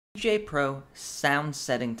DJ Pro sound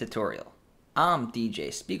setting tutorial. I'm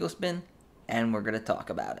DJ Spiegel Spin, and we're going to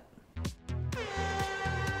talk about it.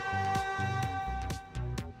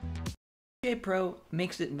 DJ Pro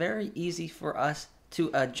makes it very easy for us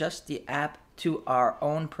to adjust the app to our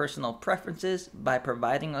own personal preferences by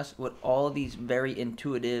providing us with all of these very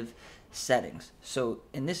intuitive settings. So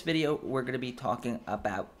in this video, we're going to be talking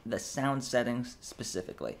about the sound settings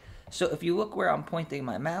specifically. So if you look where I'm pointing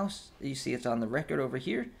my mouse, you see it's on the record over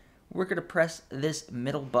here. We're going to press this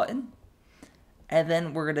middle button, and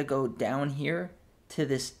then we're going to go down here to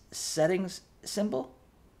this settings symbol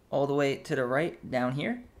all the way to the right down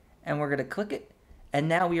here, and we're going to click it. And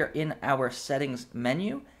now we are in our settings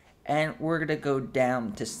menu, and we're going to go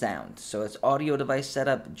down to sound. So it's audio device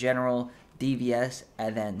setup, general, DVS,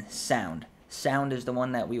 and then sound. Sound is the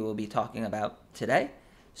one that we will be talking about today.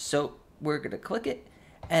 So we're going to click it,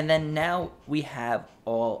 and then now we have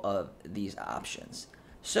all of these options.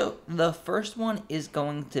 So the first one is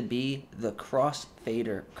going to be the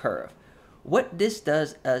Crossfader Curve. What this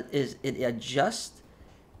does is it adjusts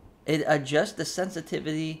the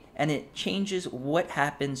sensitivity, and it changes what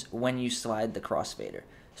happens when you slide the crossfader.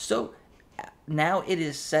 So now it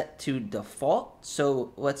is set to default.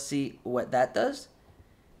 So let's see what that does.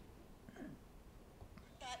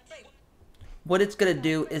 What it's going to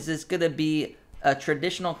do is it's going to be a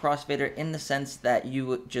traditional crossfader in the sense that you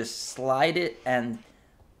would just slide it, and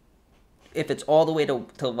if it's all the way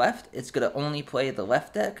to left, it's going to only play the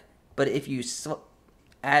left deck. But if you,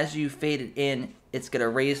 as you fade it in, it's going to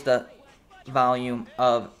raise the volume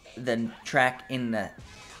of the track in the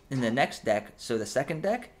next deck, so the second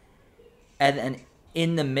deck. And then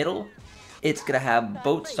in the middle, it's going to have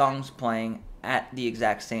both songs playing at the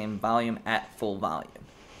exact same volume, at full volume.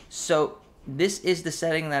 So this is the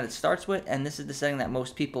setting that it starts with, and this is the setting that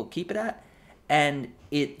most people keep it at. And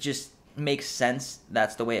it just makes sense.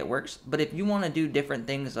 That's the way it works. But if you want to do different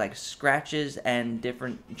things like scratches and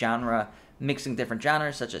different genre, mixing different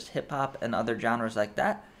genres such as hip-hop and other genres like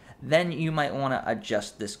that, then you might want to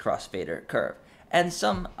adjust this crossfader curve. And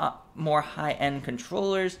some more high-end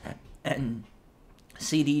controllers and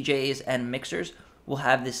CDJs and mixers will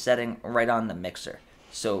have this setting right on the mixer.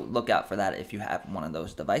 So look out for that if you have one of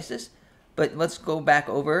those devices. But let's go back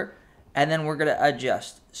over, and then we're going to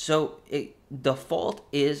adjust. So default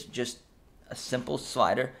is just a simple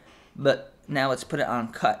slider, but now let's put it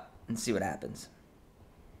on cut and see what happens.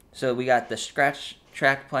 So we got the scratch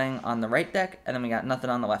track playing on the right deck, and then we got nothing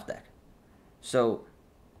on the left deck. So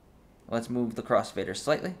let's move the crossfader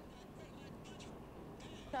slightly.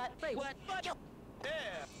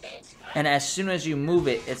 And as soon as you move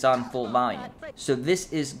it, it's on full volume. So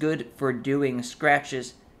this is good for doing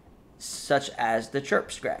scratches such as the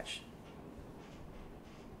chirp scratch.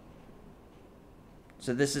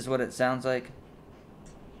 So this is what it sounds like.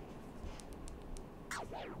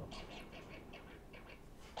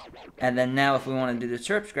 And then now if we want to do the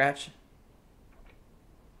chirp scratch,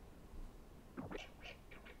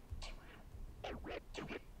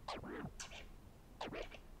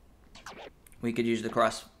 we could use the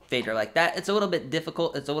crossfader like that. It's a little bit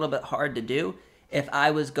difficult. It's a little bit hard to do. If I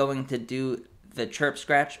was going to do the chirp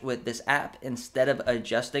scratch with this app, instead of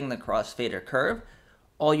adjusting the crossfader curve,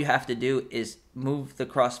 all you have to do is move the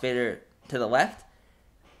crossfader to the left,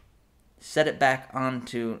 set it back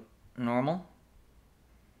onto normal,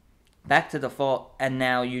 back to default, and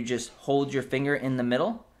now you just hold your finger in the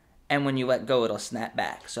middle, and when you let go, it'll snap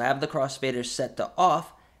back. So have the crossfader set to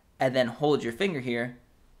off, and then hold your finger here,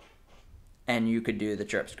 and you could do the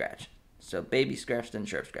chirp scratch. So baby scratch, then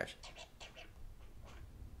chirp scratch.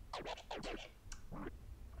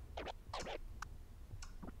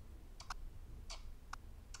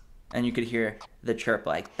 And you could hear the chirp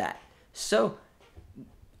like that. So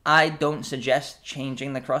I don't suggest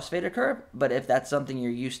changing the crossfader curve, but if that's something you're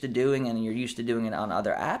used to doing and you're used to doing it on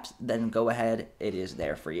other apps, then go ahead, it is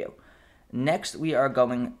there for you. Next, we are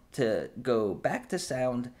going to go back to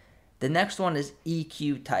sound. The next one is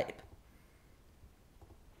EQ type.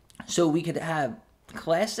 So we could have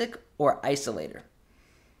classic or isolator.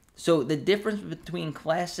 So the difference between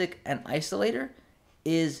classic and isolator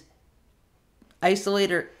is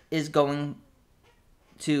going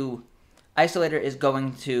to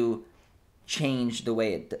change the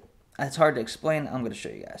way it's hard to explain. I'm going to show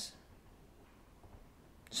you guys.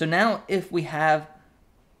 So now if we have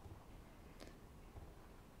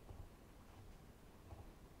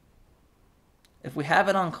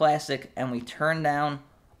it on classic and we turn down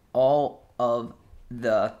all of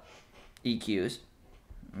the EQs,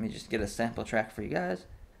 let me just get a sample track for you guys.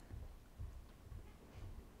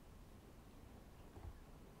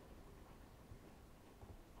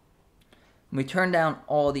 When we turn down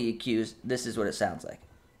all the EQs, this is what it sounds like.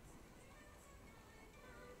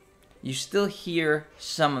 You still hear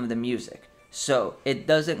some of the music, so it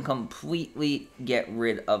doesn't completely get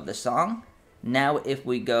rid of the song. Now if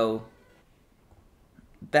we go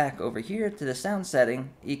back over here to the sound setting,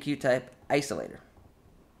 EQ type, isolator.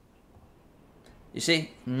 You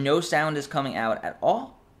see, no sound is coming out at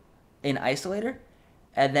all in isolator.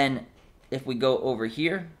 And then if we go over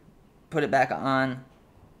here, put it back on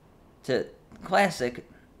to classic,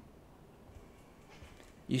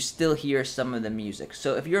 you still hear some of the music.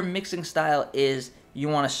 So if your mixing style is you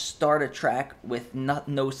want to start a track with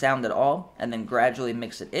no sound at all and then gradually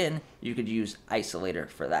mix it in, you could use isolator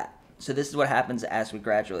for that. So this is what happens as we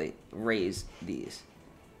gradually raise these.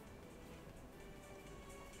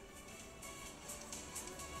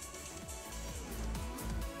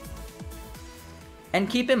 And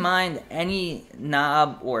keep in mind, any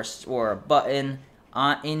knob or button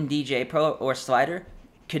in DJ Pro or slider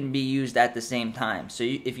can be used at the same time. So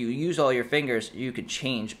if you use all your fingers, you could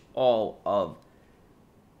change all of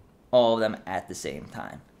them at the same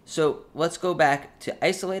time. So let's go back to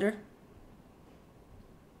isolator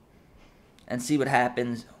and see what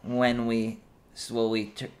happens when we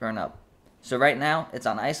slowly turn up. So right now it's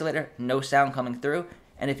on isolator, no sound coming through.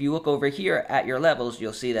 And if you look over here at your levels,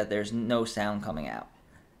 you'll see that there's no sound coming out.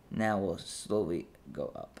 Now we'll slowly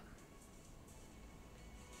go up.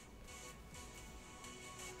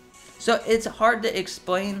 So it's hard to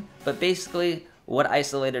explain, but basically what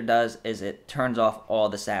isolator does is it turns off all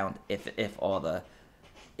the sound if all the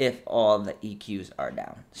EQs are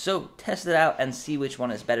down. So test it out and see which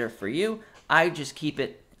one is better for you. I just keep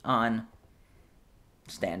it on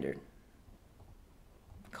standard,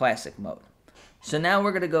 classic mode. So now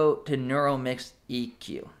we're going to go to Neural Mix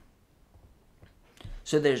EQ.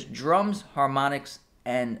 So there's drums, harmonics,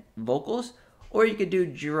 and vocals, or you could do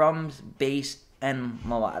drums, bass, and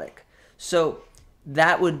melodic. So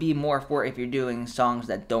that would be more for if you're doing songs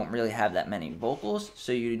that don't really have that many vocals.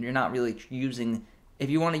 So you're not really using, if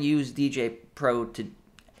you want to use DJ Pro to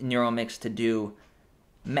Neural Mix to do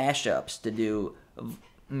mashups, to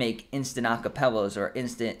make instant acapellas or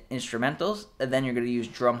instant instrumentals, then you're going to use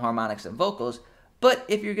drum, harmonics, and vocals. But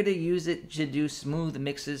if you're going to use it to do smooth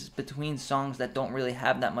mixes between songs that don't really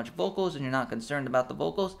have that much vocals and you're not concerned about the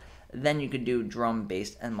vocals, then you could do drum,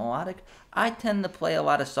 bass, and melodic. I tend to play a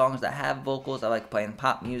lot of songs that have vocals. I like playing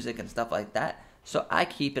pop music and stuff like that. So I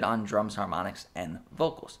keep it on drums, harmonics, and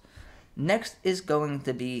vocals. Next is going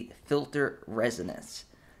to be filter resonance.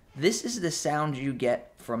 This is the sound you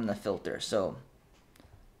get from the filter. So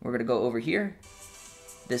we're going to go over here.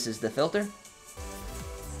 This is the filter.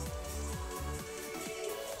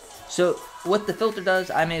 So what the filter does,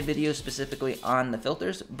 I made a video specifically on the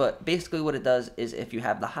filters, but basically what it does is if you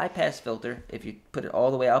have the high pass filter, if you put it all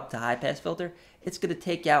the way up to high pass filter, it's going to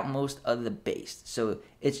take out most of the bass. So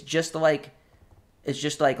it's just like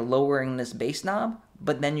lowering this bass knob,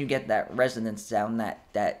 but then you get that resonance sound,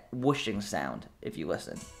 that whooshing sound if you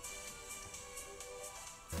listen.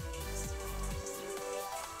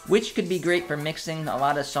 Which could be great for mixing. A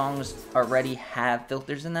lot of songs already have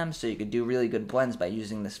filters in them, so you could do really good blends by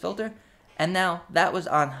using this filter. And now that was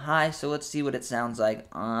on high, so let's see what it sounds like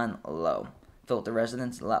on low. Filter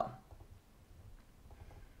resonance low.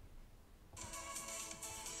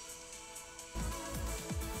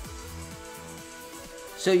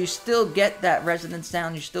 So you still get that resonance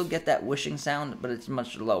sound, you still get that whooshing sound, but it's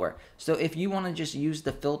much lower. So if you want to just use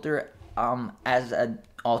the filter as an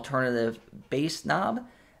alternative bass knob,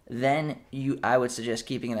 then I would suggest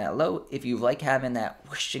keeping it at low. If you like having that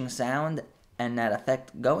whooshing sound and that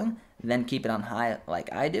effect going, then keep it on high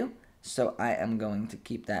like I do. So I am going to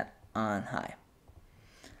keep that on high.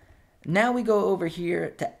 Now we go over here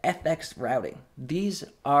to FX routing. These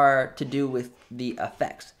are to do with the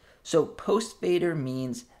effects. So post fader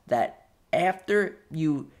means that after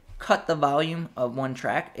you cut the volume of one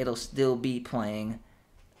track, it'll still be playing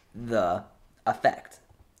the effect.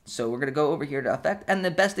 So we're going to go over here to effect, and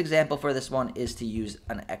the best example for this one is to use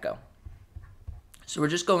an echo. So we're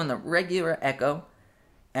just going the regular echo,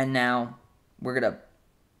 and now we're going to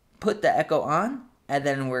put the echo on, and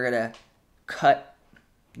then we're going to cut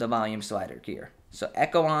the volume slider here. So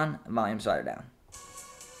echo on, volume slider down.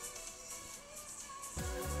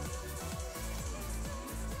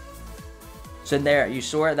 So there, you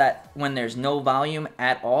saw that when there's no volume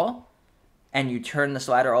at all, and you turn the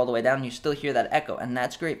slider all the way down, you still hear that echo. And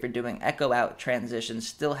that's great for doing echo out transitions,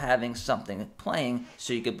 still having something playing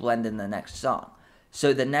so you could blend in the next song. So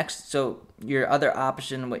your other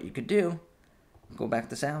option, what you could do, go back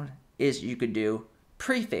to sound, is you could do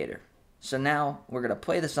pre-fader. So now we're going to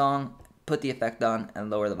play the song, put the effect on, and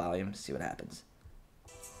lower the volume, see what happens.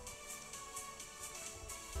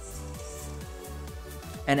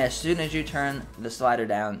 And as soon as you turn the slider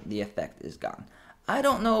down, the effect is gone. I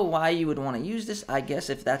don't know why you would want to use this. I guess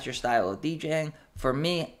if that's your style of DJing. For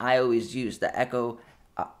me, I always use the echo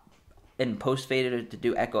in post fader to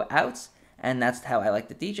do echo outs, and that's how I like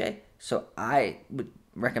to DJ. So I would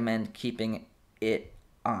recommend keeping it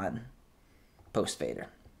on post fader.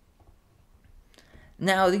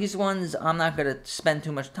 Now these ones I'm not going to spend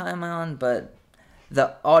too much time on, but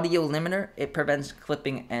the audio limiter, it prevents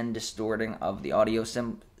clipping and distorting of the audio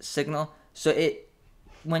signal. So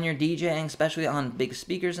when you're DJing, especially on big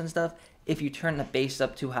speakers and stuff, if you turn the bass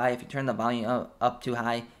up too high, if you turn the volume up too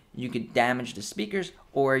high, you could damage the speakers,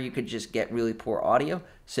 or you could just get really poor audio.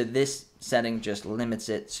 So this setting just limits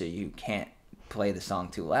it so you can't play the song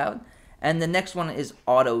too loud. And the next one is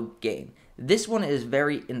auto gain. This one is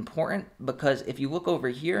very important because if you look over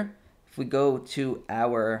here, if we go to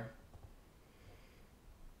our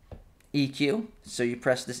EQ, so you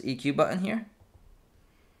press this EQ button here.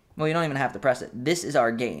 Well, you don't even have to press it. This is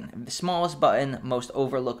our gain. The smallest button, most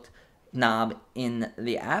overlooked knob in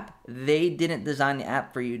the app. They didn't design the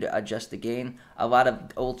app for you to adjust the gain. A lot of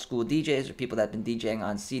old school DJs or people that have been DJing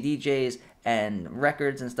on CDJs and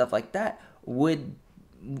records and stuff like that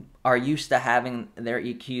are used to having their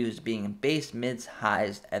EQs being bass, mids,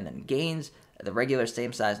 highs, and then gains, the regular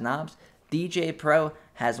same size knobs. DJ Pro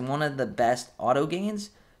has one of the best auto gains,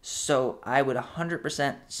 so I would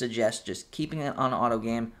 100% suggest just keeping it on auto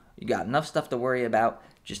gain. You got enough stuff to worry about.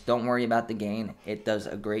 Just don't worry about the gain. It does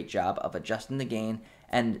a great job of adjusting the gain.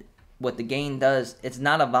 And what the gain does, it's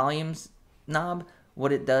not a volumes knob.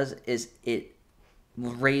 What it does is it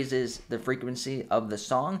raises the frequency of the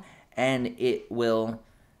song, and it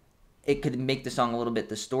could make the song a little bit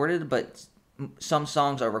distorted, but some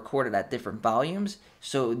songs are recorded at different volumes.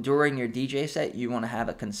 So during your DJ set, you want to have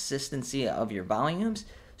a consistency of your volumes.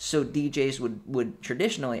 So DJs would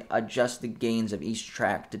traditionally adjust the gains of each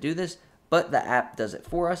track to do this, but the app does it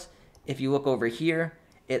for us. If you look over here,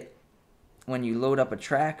 when you load up a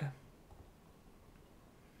track,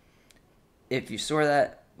 if you saw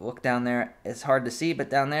that, look down there, it's hard to see, but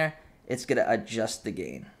down there, it's going to adjust the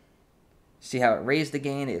gain. See how it raised the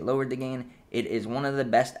gain, it lowered the gain. It is one of the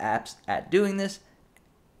best apps at doing this.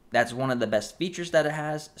 That's one of the best features that it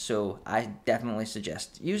has, so I definitely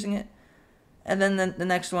suggest using it. And then the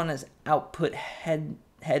next one is output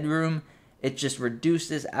headroom. It just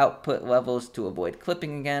reduces output levels to avoid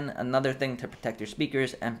clipping again. Another thing to protect your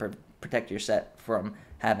speakers and protect your set from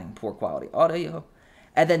having poor quality audio.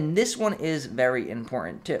 And then this one is very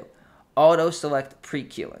important too. Auto select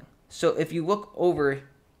pre-queuing. So if you look over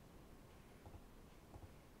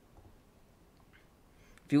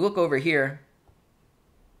here,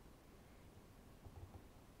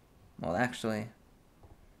 well actually,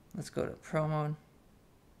 let's go to Pro mode.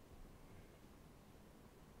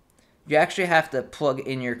 You actually have to plug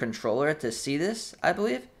in your controller to see this, I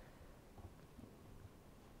believe,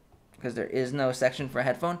 because there is no section for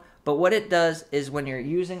headphone. But what it does is when you're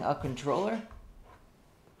using a controller,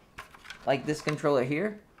 like this controller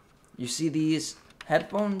here, you see these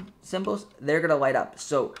headphone symbols, they're going to light up.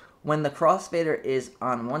 So when the crossfader is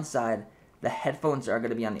on one side, the headphones are going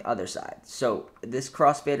to be on the other side. So this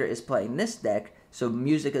crossfader is playing this deck, so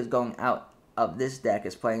music is going out of this deck,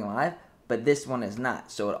 is playing live, but this one is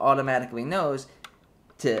not. So it automatically knows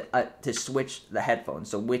to switch the headphones.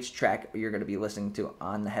 So which track you're going to be listening to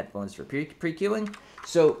on the headphones for pre-queuing.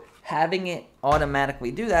 So having it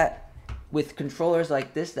automatically do that with controllers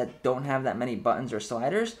like this that don't have that many buttons or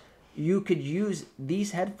sliders, you could use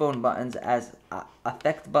these headphone buttons as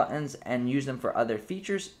effect buttons and use them for other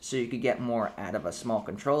features, so you could get more out of a small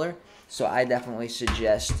controller. So I definitely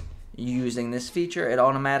suggest using this feature. It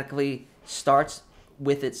automatically starts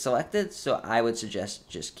with it selected, so I would suggest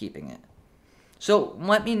just keeping it. So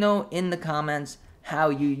let me know in the comments how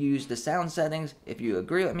you use the sound settings, if you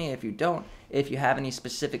agree with me, if you don't, if you have any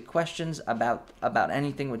specific questions about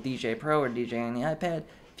anything with DJ Pro or DJ on the iPad,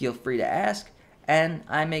 feel free to ask. And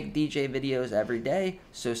I make DJ videos every day,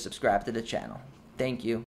 so subscribe to the channel. Thank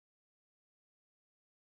you.